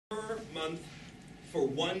month for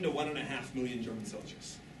 1 to 1.5 million German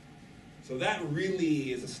soldiers. So that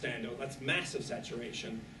really is a standout. That's massive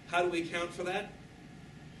saturation. How do we account for that?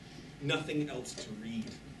 Nothing else to read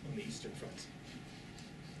on the Eastern Front.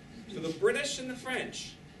 For the British and the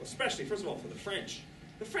French, well, especially, first of all, for the French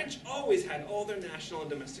always had all their national and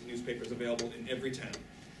domestic newspapers available in every town.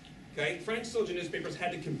 Okay? French soldier newspapers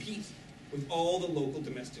had to compete with all the local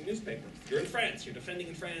domestic newspapers. You're in France, you're defending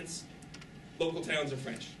in France, local towns are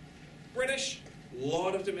French. British, a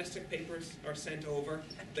lot of domestic papers are sent over.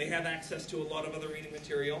 They have access to a lot of other reading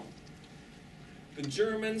material. The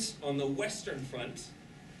Germans on the Western Front,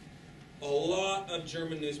 a lot of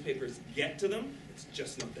German newspapers get to them. It's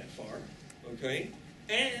just not that far, okay?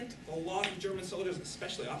 And a lot of German soldiers,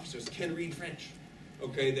 especially officers, can read French,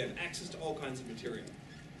 okay? They have access to all kinds of material.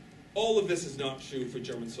 All of this is not true for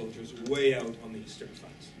German soldiers way out on the Eastern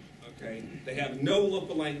Front, okay? They have no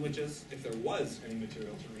local languages, if there was any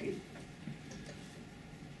material to read.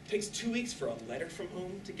 It takes 2 weeks for a letter from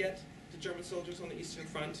home to get to German soldiers on the Eastern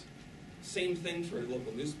Front. Same thing for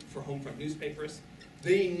for home front newspapers.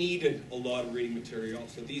 They needed a lot of reading material,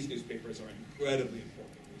 so these newspapers are incredibly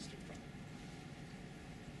important on the Eastern Front.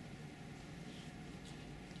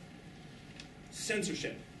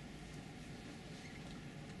 Censorship.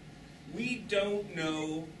 We don't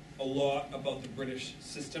know a lot about the British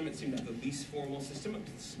system. It seemed to have the least formal system. It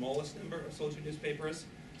was the smallest number of soldier newspapers.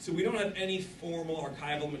 So we don't have any formal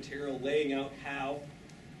archival material laying out how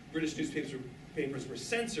British newspapers were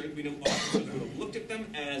censored. We know officers would have looked at them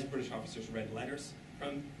as British officers read letters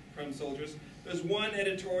from soldiers. There's one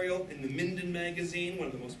editorial in the Minden magazine, one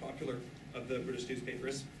of the most popular of the British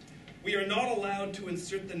newspapers. We are not allowed to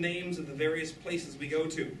insert the names of the various places we go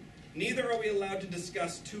to. Neither are we allowed to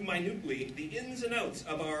discuss too minutely the ins and outs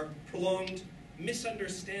of our prolonged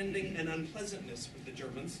misunderstanding and unpleasantness with the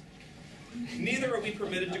Germans. Neither are we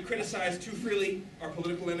permitted to criticize too freely our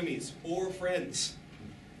political enemies or friends.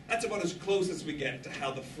 That's about as close as we get to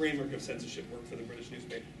how the framework of censorship worked for the British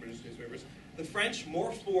newspapers. The French,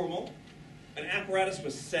 more formal. An apparatus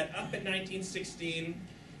was set up in 1916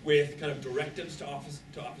 with kind of directives to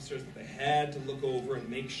officers that they had to look over and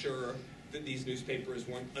make sure that these newspapers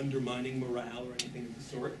weren't undermining morale or anything of the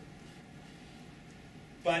sort.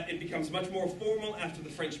 But it becomes much more formal after the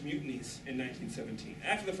French mutinies in 1917.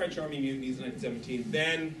 After the French army mutinies in 1917,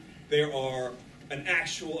 then there are an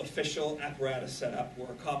actual official apparatus set up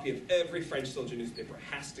where a copy of every French soldier newspaper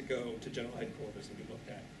has to go to general headquarters and be looked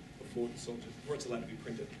at before it's allowed to be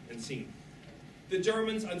printed and seen. The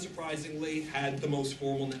Germans, unsurprisingly, had the most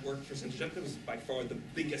formal network for censorship. It was by far the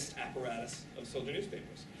biggest apparatus of soldier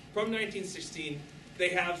newspapers. From 1916, they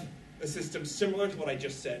have a system similar to what I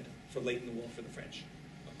just said for late in the war for the French.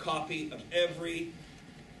 A copy of every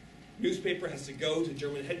newspaper has to go to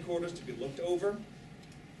German headquarters to be looked over.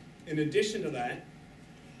 In addition to that,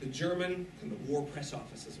 the German, and the War Press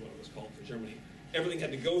Office is what it was called for Germany, everything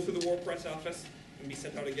had to go through the War Press Office and be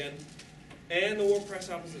sent out again. And the War Press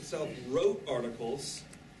Office itself wrote articles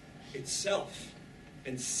itself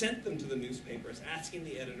and sent them to the newspapers, asking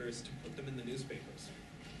the editors to put them in the newspapers.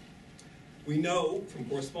 We know from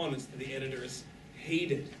correspondence that the editors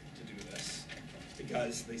hated to do this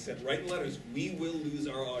because they said, write in letters, we will lose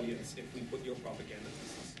our audience if we put your propaganda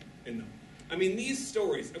pieces in them. I mean, these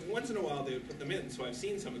stories, once in a while they would put them in, so I've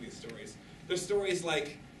seen some of these stories. There's stories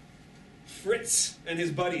like Fritz and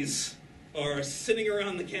his buddies are sitting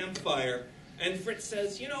around the campfire, and Fritz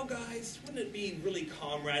says, you know, guys, wouldn't it be really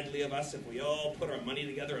comradely of us if we all put our money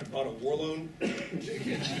together and bought a war loan?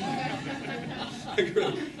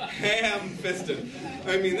 Ham-fisted.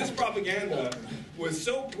 I mean, this propaganda was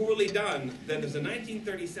so poorly done that there's a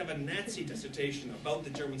 1937 Nazi dissertation about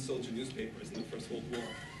the German soldier newspapers in the First World War.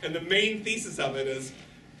 And the main thesis of it is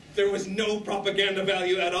there was no propaganda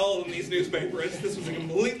value at all in these newspapers. This was a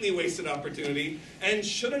completely wasted opportunity. And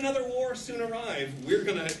should another war soon arrive, we're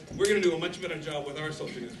gonna do a much better job with our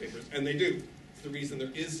soldier newspapers. And they do. It's the reason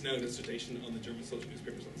there is no dissertation on the German soldier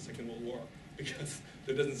newspapers on the Second World War, because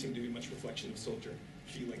there doesn't seem to be much reflection of soldier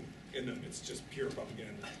feeling in them. It's just pure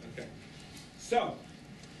propaganda. Okay. So,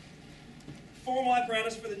 formal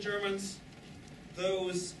apparatus for the Germans,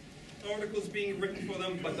 those articles being written for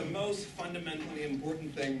them, but the most fundamentally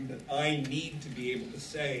important thing that I need to be able to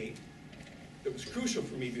say, that was crucial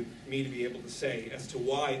for me to be able to say as to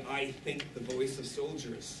why I think the voice of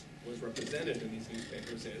soldiers was represented in these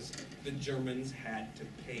newspapers, is the Germans had to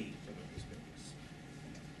pay for their newspapers.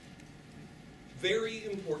 Very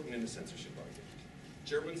important in the censorship argument.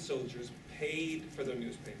 German soldiers paid for their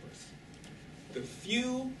newspapers. The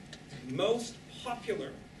few most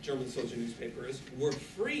popular German soldier newspapers were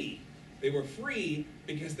free. They were free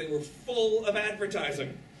because they were full of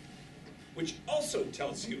advertising. which also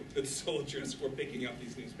tells you that soldiers were picking up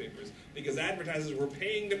these newspapers because advertisers were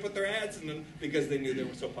paying to put their ads in them because they knew they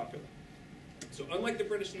were so popular. So unlike the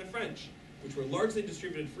British and the French, which were largely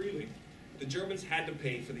distributed freely, the Germans had to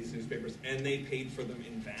pay for these newspapers, and they paid for them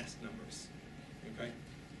in vast numbers. Okay?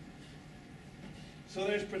 So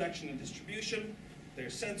there's production and distribution,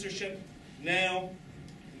 there's censorship. Now,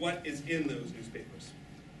 what is in those newspapers?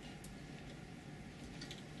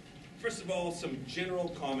 First of all, some general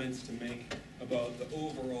comments to make about the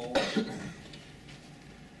overall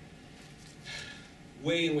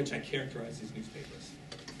way in which I characterize these newspapers.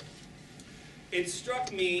 It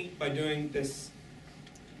struck me by doing this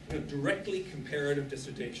directly comparative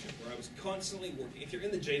dissertation, where I was constantly working. If you're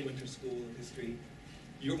in the J. Winter School of History,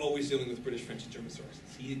 you're always dealing with British, French, and German sources.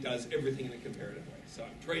 He does everything in a comparative way. So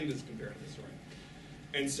I'm trained as a comparative historian.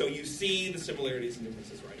 And so you see the similarities and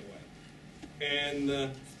differences right away. And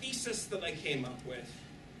the thesis that I came up with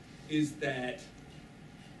is that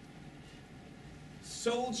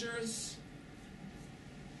soldiers,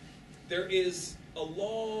 there is a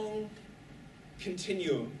long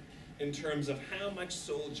continuum in terms of how much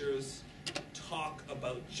soldiers talk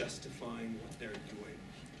about justifying what they're doing.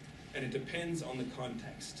 And it depends on the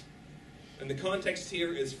context. And the context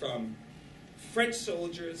here is from French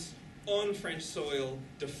soldiers on French soil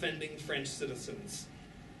defending French citizens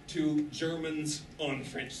to Germans on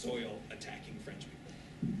French soil attacking French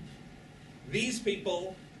people. These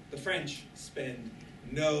people, the French, spend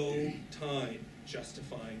no time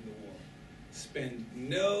justifying the war. Spend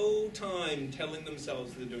no time telling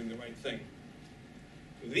themselves they're doing the right thing.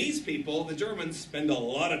 These people, the Germans, spend a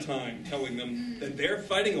lot of time telling them that they're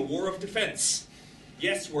fighting a war of defense.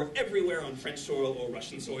 Yes, we're everywhere on French soil or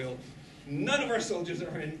Russian soil. None of our soldiers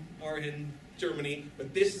are in Germany,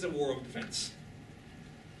 but this is a war of defense.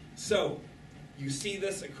 So, you see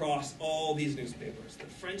this across all these newspapers. The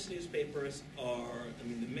French newspapers are,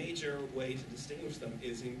 the major way to distinguish them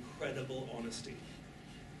is incredible honesty.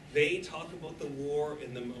 They talk about the war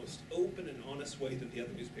in the most open and honest way that the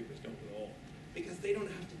other newspapers don't at all. Because they don't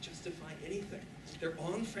have to justify anything. They're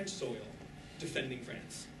on French soil defending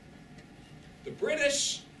France. The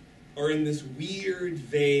British are in this weird,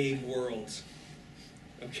 vague world.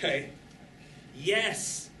 Okay?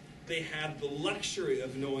 Yes, they have the luxury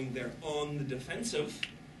of knowing they're on the defensive,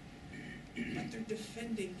 but they're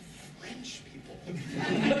defending French people.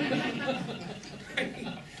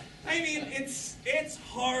 It's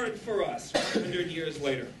hard for us 100 years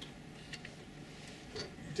later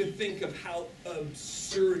to think of how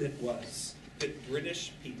absurd it was that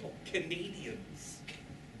British people, Canadians,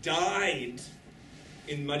 died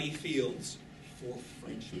in muddy fields for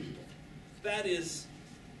French people. That is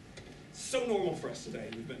so normal for us today.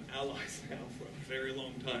 We've been allies now for a very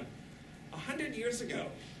long time. 100 years ago,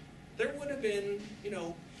 there would have been,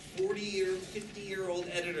 40 or 50-year-old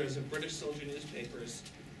editors of British soldier newspapers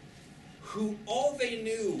who all they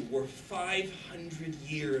knew were 500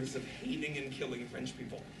 years of hating and killing French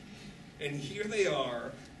people. And here they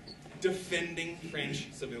are defending French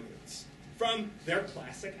civilians from their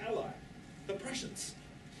classic ally, the Prussians.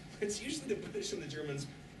 It's usually the British and the Germans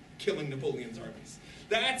killing Napoleon's armies.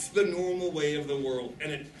 That's the normal way of the world,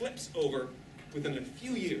 and it flips over within a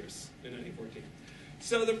few years in 1914.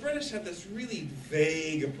 So the British have this really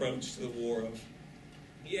vague approach to the war of,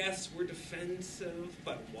 yes, we're defensive,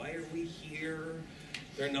 but why are we here?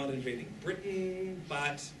 They're not invading Britain,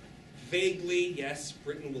 but vaguely, yes,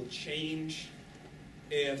 Britain will change.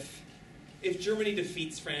 If Germany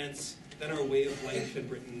defeats France, then our way of life in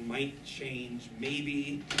Britain might change,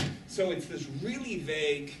 maybe. So it's this really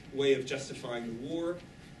vague way of justifying the war,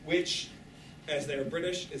 which, as they're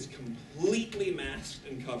British, is completely masked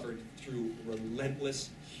and covered through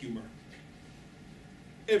relentless humor.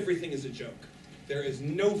 Everything is a joke. There is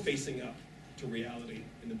no facing up to reality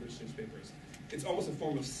in the British newspapers. It's almost a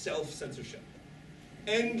form of self-censorship.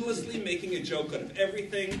 Endlessly making a joke out of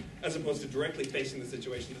everything, as opposed to directly facing the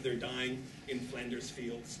situation that they're dying in Flanders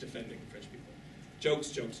fields defending French people. Jokes,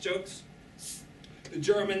 jokes, jokes. The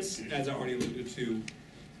Germans, as I already alluded to,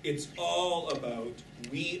 it's all about,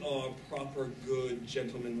 we are proper, good,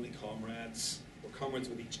 gentlemanly comrades. We're comrades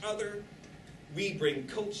with each other. We bring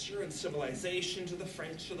culture and civilization to the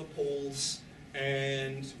French or the Poles,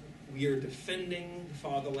 and we are defending the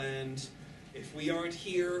fatherland. If we aren't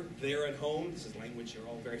here, they're at home. This is language you're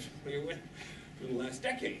all very familiar with from the last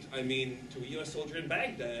decade. To a U.S. soldier in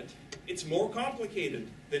Baghdad, it's more complicated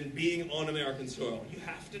than being on American soil.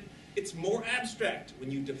 It's more abstract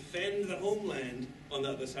when you defend the homeland on the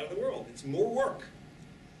other side of the world. It's more work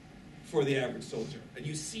for the average soldier. And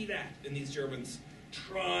you see that in these Germans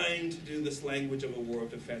trying to do this language of a war of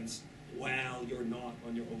defense while you're not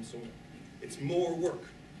on your own soil. It's more work.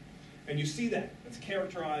 And you see that. It's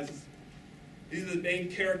characterized. These are the main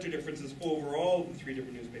character differences overall of the three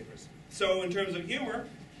different newspapers. So in terms of humor,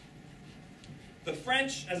 the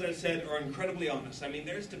French, as I said, are incredibly honest. I mean,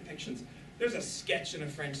 there's depictions. There's a sketch in a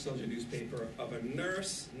French soldier newspaper of a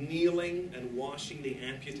nurse kneeling and washing the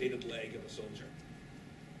amputated leg of a soldier.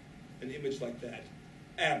 An image like that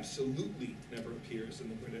absolutely never appears in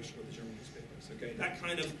the British or the German newspapers. Okay, that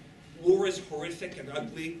kind of war is horrific and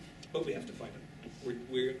ugly, but we have to fight it.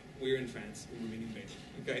 We're in France. We're remaining faithful.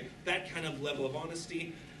 Okay, that kind of level of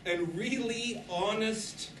honesty and really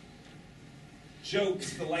honest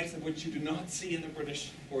jokes, the likes of which you do not see in the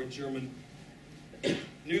British or German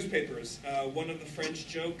newspapers. One of the French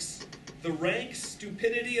jokes: the rank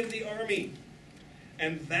stupidity of the army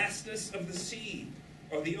and vastness of the sea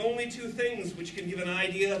are the only two things which can give an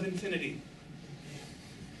idea of infinity.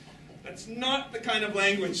 That's not the kind of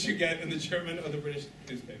language you get in the German or the British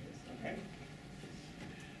newspapers. Okay?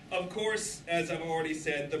 Of course, as I've already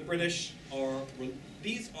said, the British are,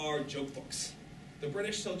 these are joke books. The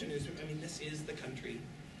British soldier newspaper, I mean, this is the country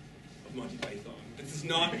of Monty Python. This is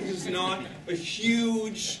not a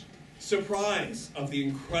huge surprise of the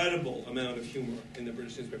incredible amount of humor in the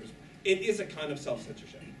British newspapers. It is a kind of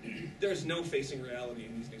self-censorship. There's no facing reality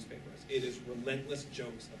in these newspapers. It is relentless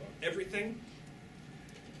jokes about everything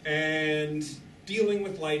and dealing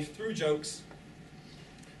with life through jokes.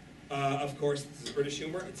 Of course, this is British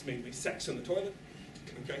humor. It's mainly sex in the toilet.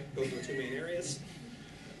 Okay, those are the two main areas.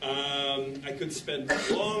 I could spend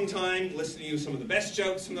a long time listening to you some of the best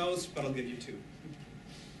jokes from those, but I'll give you two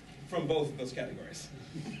from both of those categories.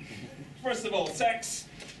 First of all, sex.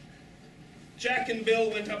 Jack and Bill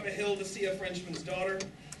went up a hill to see a Frenchman's daughter.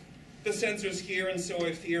 The censor's here, and so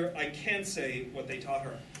I fear I can't say what they taught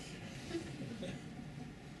her.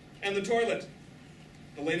 And the toilet.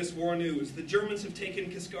 The latest war news. The Germans have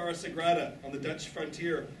taken Cascara Sagrada on the Dutch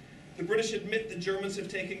frontier. The British admit the Germans have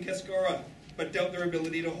taken Cascara, but doubt their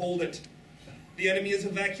ability to hold it. The enemy is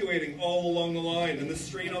evacuating all along the line, and the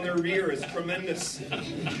strain on their rear is tremendous.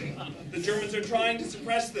 The Germans are trying to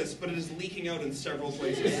suppress this, but it is leaking out in several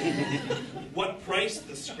places. What price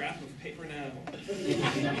the scrap of paper now?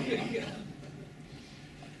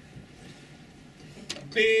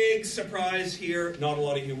 Big surprise here, not a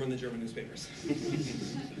lot of humor in the German newspapers.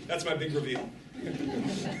 That's my big reveal.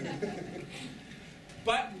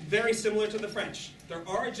 But very similar to the French. There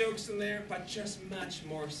are jokes in there, but just much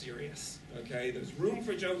more serious. Okay, there's room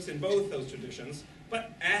for jokes in both those traditions,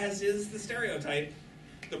 but as is the stereotype,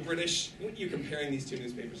 the British, when you're comparing these two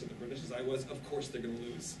newspapers to the British as I was, of course they're going to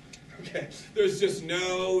lose. Okay, there's just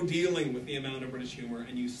no dealing with the amount of British humor,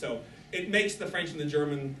 and so it makes the French and the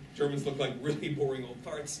Germans look like really boring old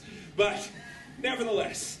farts. But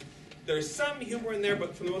nevertheless, there's some humor in there,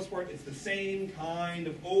 but for the most part, it's the same kind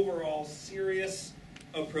of overall serious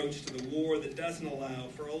approach to the war that doesn't allow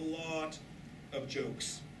for a lot of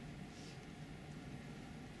jokes.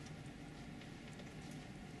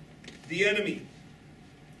 The enemy.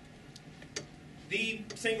 The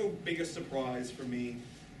single biggest surprise for me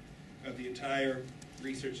of the entire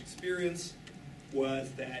research experience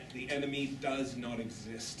was that the enemy does not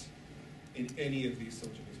exist in any of these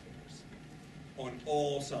soldier newspapers. On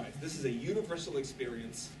all sides. This is a universal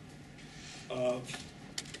experience of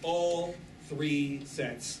all three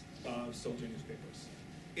sets of soldier newspapers.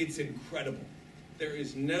 It's incredible. There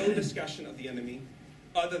is no discussion of the enemy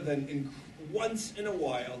other than once in a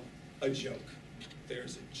while a joke.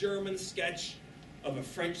 There's a German sketch of a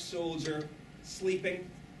French soldier sleeping.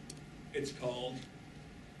 It's called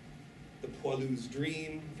The Poilu's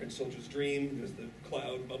Dream, French soldier's dream. There's the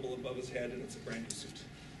cloud bubble above his head, and it's a brand new suit.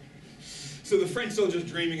 So the French soldier's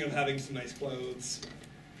dreaming of having some nice clothes.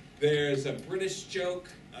 There's a British joke.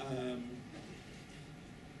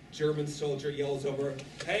 German soldier yells over,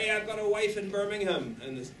 "Hey, I've got a wife in Birmingham."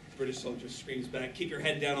 And this British soldier screams back, "Keep your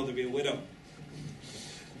head down or there'll be a widow."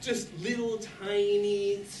 Just little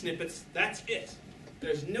tiny snippets. That's it.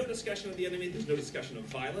 There's no discussion of the enemy. There's no discussion of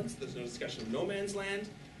violence. There's no discussion of no man's land.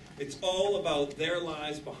 It's all about their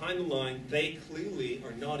lives behind the line. They clearly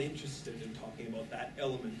are not interested in talking about that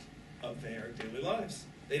element of their daily lives.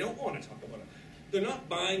 They don't want to talk about it. They're not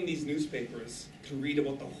buying these newspapers to read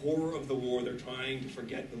about the horror of the war. They're trying to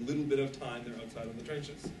forget the little bit of time they're outside of the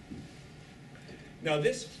trenches. Now,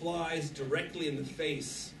 this flies directly in the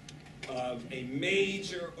face of a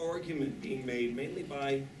major argument being made, mainly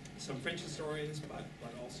by some French historians, but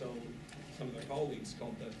also some of their colleagues,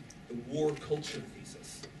 called the war culture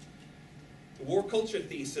thesis. The war culture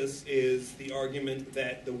thesis is the argument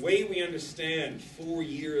that the way we understand 4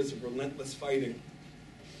 years of relentless fighting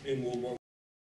in World War